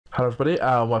Hello everybody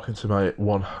and welcome to my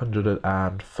 101st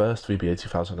VBA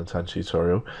 2010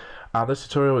 tutorial, and this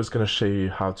tutorial is going to show you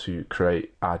how to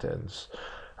create add-ins.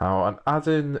 Now, an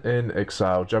add-in in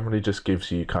Excel generally just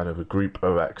gives you kind of a group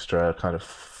of extra kind of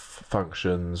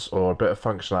functions or a bit of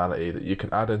functionality that you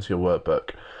can add into your workbook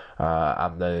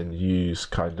and then use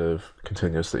kind of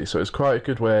continuously. So it's quite a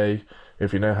good way,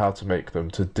 if you know how to make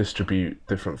them, to distribute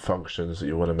different functions that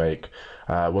you want to make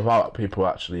without people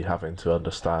actually having to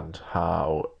understand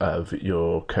how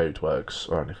your code works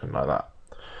or anything like that.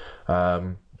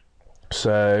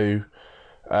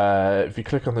 If you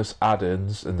click on this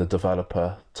add-ins in the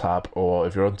developer tab, or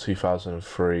if you're on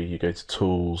 2003 you go to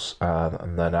tools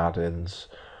and then add-ins,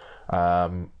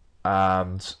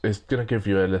 and it's going to give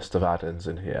you a list of add-ins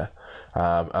in here,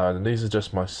 and these are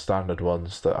just my standard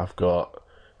ones that I've got.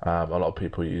 A lot of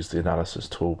people use the analysis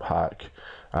tool pack,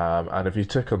 and if you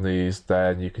tick on these,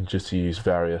 then you can just use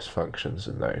various functions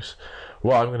in those.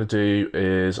 What I'm going to do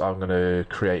is I'm going to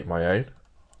create my own,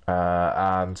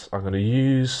 and I'm going to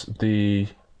use the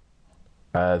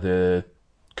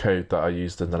code that I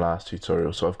used in the last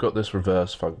tutorial. So I've got this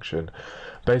reverse function.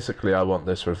 Basically, I want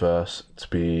this reverse to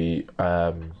be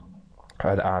an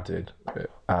add-in,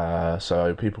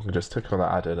 so people can just tick on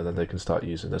that add-in and then they can start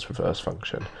using this reverse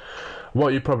function.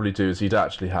 What you'd probably do is you'd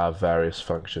actually have various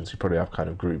functions. You probably have kind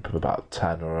of group of about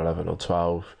 10 or 11 or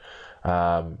 12,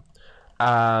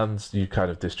 and you kind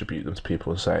of distribute them to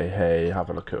people and say, hey, have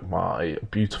a look at my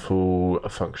beautiful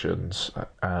functions.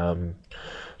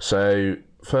 So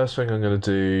first thing I'm going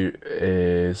to do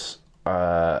is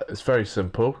it's very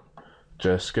simple.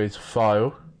 Just go to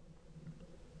File,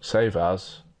 Save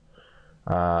As,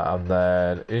 and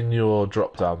then in your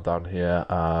drop down here,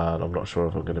 and I'm not sure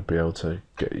if I'm going to be able to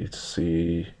get you to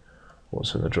see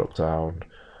what's in the drop down.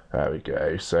 There we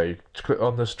go. So you click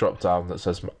on this drop down that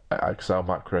says Excel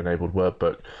macro enabled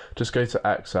workbook. Just go to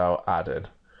Excel add-in,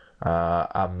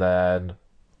 and then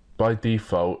by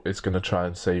default it's going to try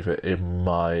and save it in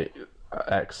my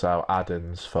Excel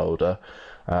add-ins folder.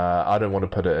 I don't want to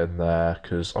put it in there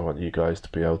because I want you guys to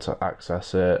be able to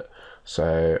access it.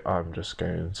 So I'm just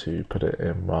going to put it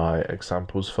in my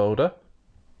examples folder,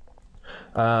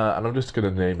 and I'm just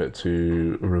going to name it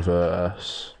to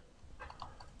reverse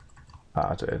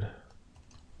add-in,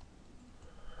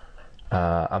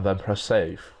 and then press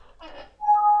save,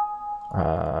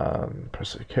 and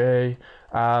press OK,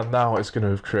 and now it's going to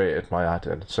have created my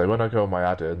add-in. So when I go on my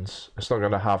add-ins, it's not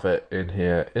going to have it in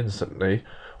here instantly,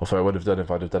 although I would have done if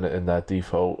I'd have done it in their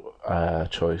default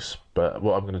choice. But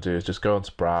what I'm going to do is just go on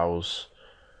to browse,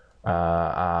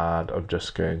 and I'm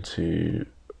just going to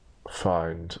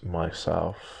find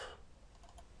myself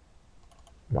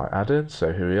my add-in.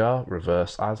 So here we are,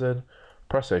 reverse add-in,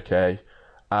 press OK,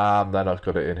 and then I've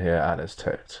got it in here and it's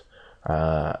ticked,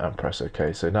 and press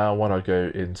OK. So now when I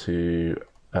go into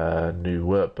a new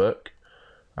workbook,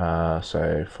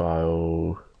 so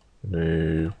file,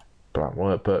 new, blank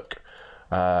workbook,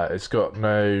 it's got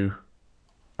no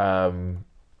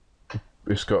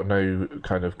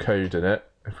kind of code in it.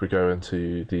 If we go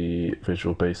into the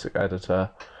Visual Basic editor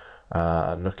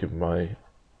and look at my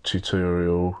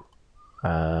tutorial,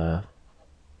 then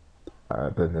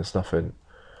there's nothing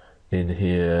in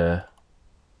here.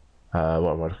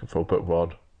 What am I looking for? Book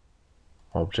 1,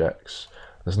 objects.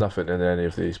 There's nothing in any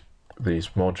of these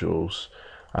modules,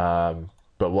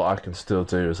 but what I can still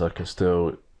do is I can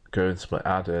still go into my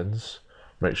add-ins,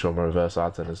 make sure my reverse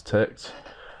add-in is ticked,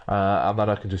 and then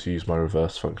I can just use my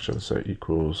reverse function. So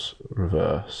equals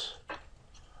reverse,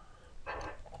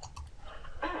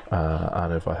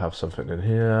 and if I have something in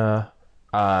here,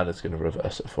 and it's going to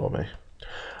reverse it for me.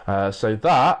 So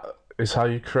that is how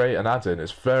you create an add-in.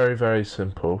 It's very, very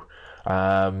simple.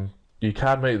 You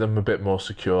can make them a bit more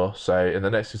secure. So in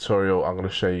the next tutorial, I'm going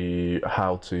to show you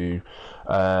how to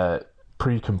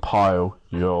pre-compile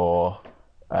your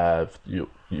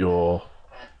add-ins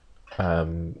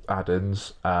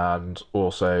and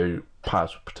also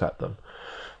password protect them.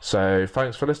 So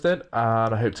thanks for listening,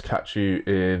 and I hope to catch you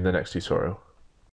in the next tutorial.